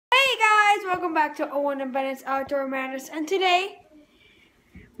welcome back to Owen and Bennett's Outdoor Madness. And today,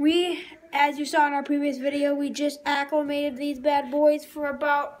 as you saw in our previous video, we just acclimated these bad boys for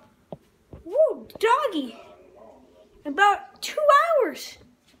about, about 2 hours.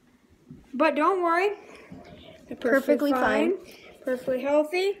 But don't worry, they're perfectly fine, perfectly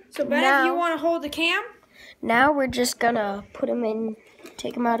healthy. So Bennett, if you want to hold the cam. Now we're just gonna put them in,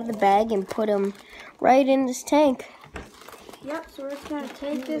 take them out of the bag and put them right in this tank. Yep, so we're just going to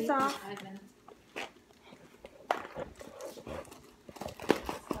take this off.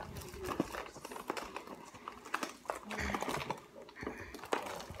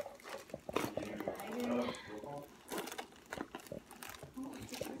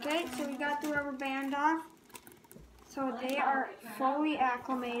 Okay, so we got the rubber band off. So they are fully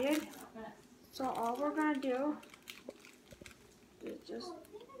acclimated. So all we're going to do is just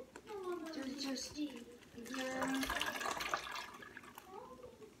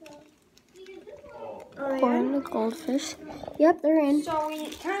Pour in the goldfish. Yep, they're in. So we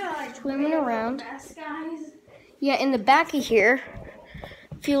kind of like swimming around. Best, guys. Yeah, in the back of here,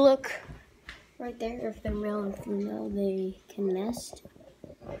 if you look right there, if they're male and female, they can nest.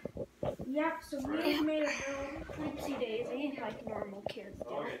 Yep, so we made a little oopsie daisy like normal kids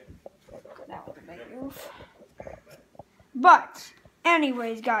do. That was a big oof. But,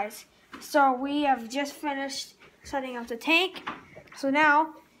 anyways, guys, so we have just finished setting up the tank. So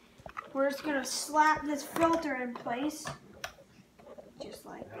now, we're just going to slap this filter in place, just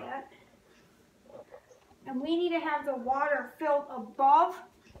like that. And we need to have the water filled above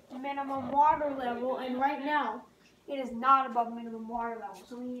minimum water level, and right now, it is not above minimum water level,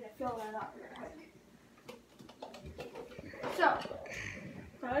 so we need to fill that up real quick. So,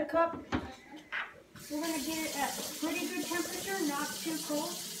 got a cup. We're going to get it at a pretty good temperature, not too cold.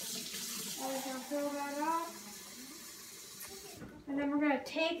 We're going to fill that up. And then we're going to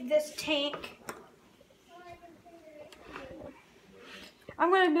take this tank. I'm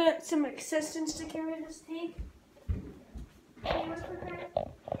going to get some assistance to carry this tank.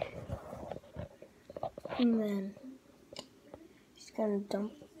 And then just going to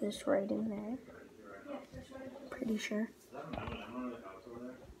dump this right in there. Pretty sure.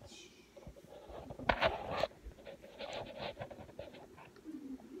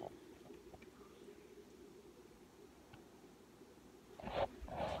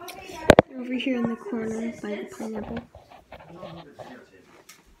 Over here in the corner by the pineapple.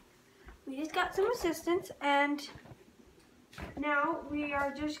 We just got some assistance, and now we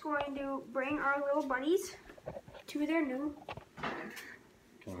are just going to bring our little buddies to their new.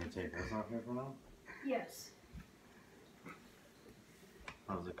 Can we take this off here for now? Yes.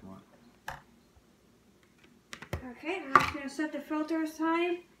 How's it come on? Okay, we're just going to set the filter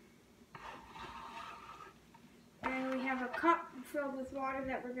aside. And we have a cup filled with water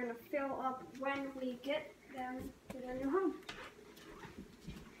that we're going to fill up when we get them to their new home.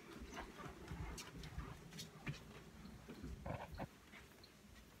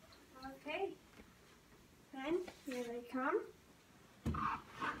 Okay, then here they come.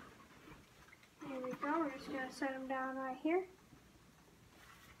 Here we go, we're just going to set them down right here.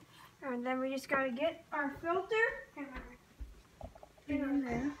 And then we just got to get our filter and In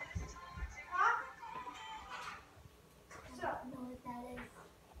there.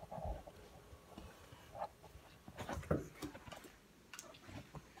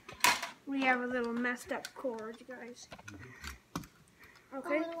 We have a little messed up cord, guys.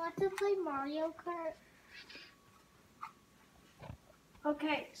 Okay. I want to play Mario Kart.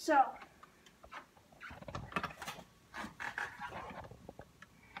 Okay, so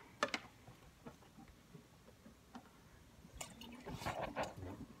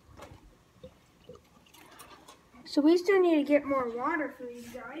we still need to get more water for these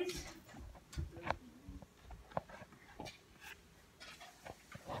guys.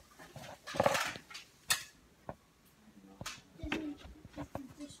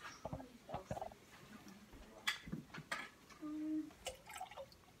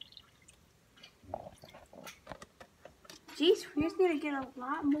 Jeez, we just need to get a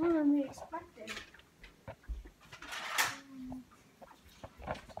lot more than we expected.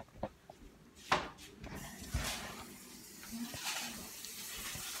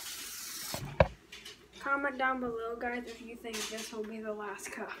 Comment down below, guys, if you think this will be the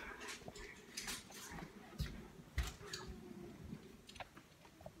last cup.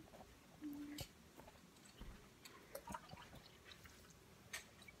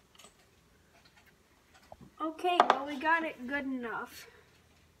 Okay, well, we got it good enough.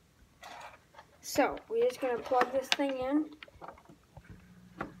 So, we're just going to plug this thing in.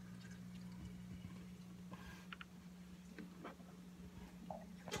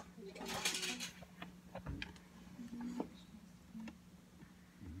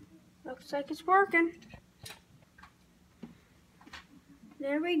 Looks like it's working.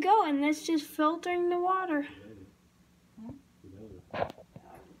 There we go, and that's just filtering the water.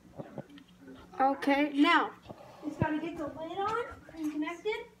 Okay, now it's got to get the lid on and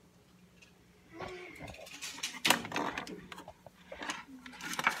connected.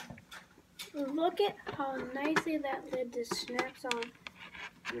 Look at how nicely that lid just snaps on.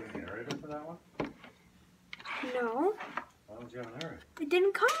 Do you have an aerator for that one? No, Why don't you have an aerator? it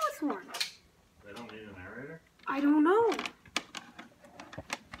didn't come with one. They don't need an aerator? I don't know. Is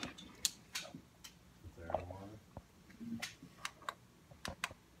there a water?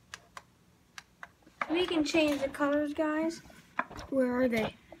 We can change the colors, guys. Where are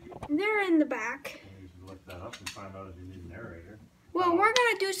they? They're in the back. You should look that up and find out if you need an aerator. Well, we're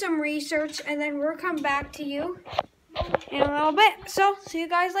going to do some research, and then we'll come back to you in a little bit. So, see you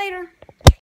guys later.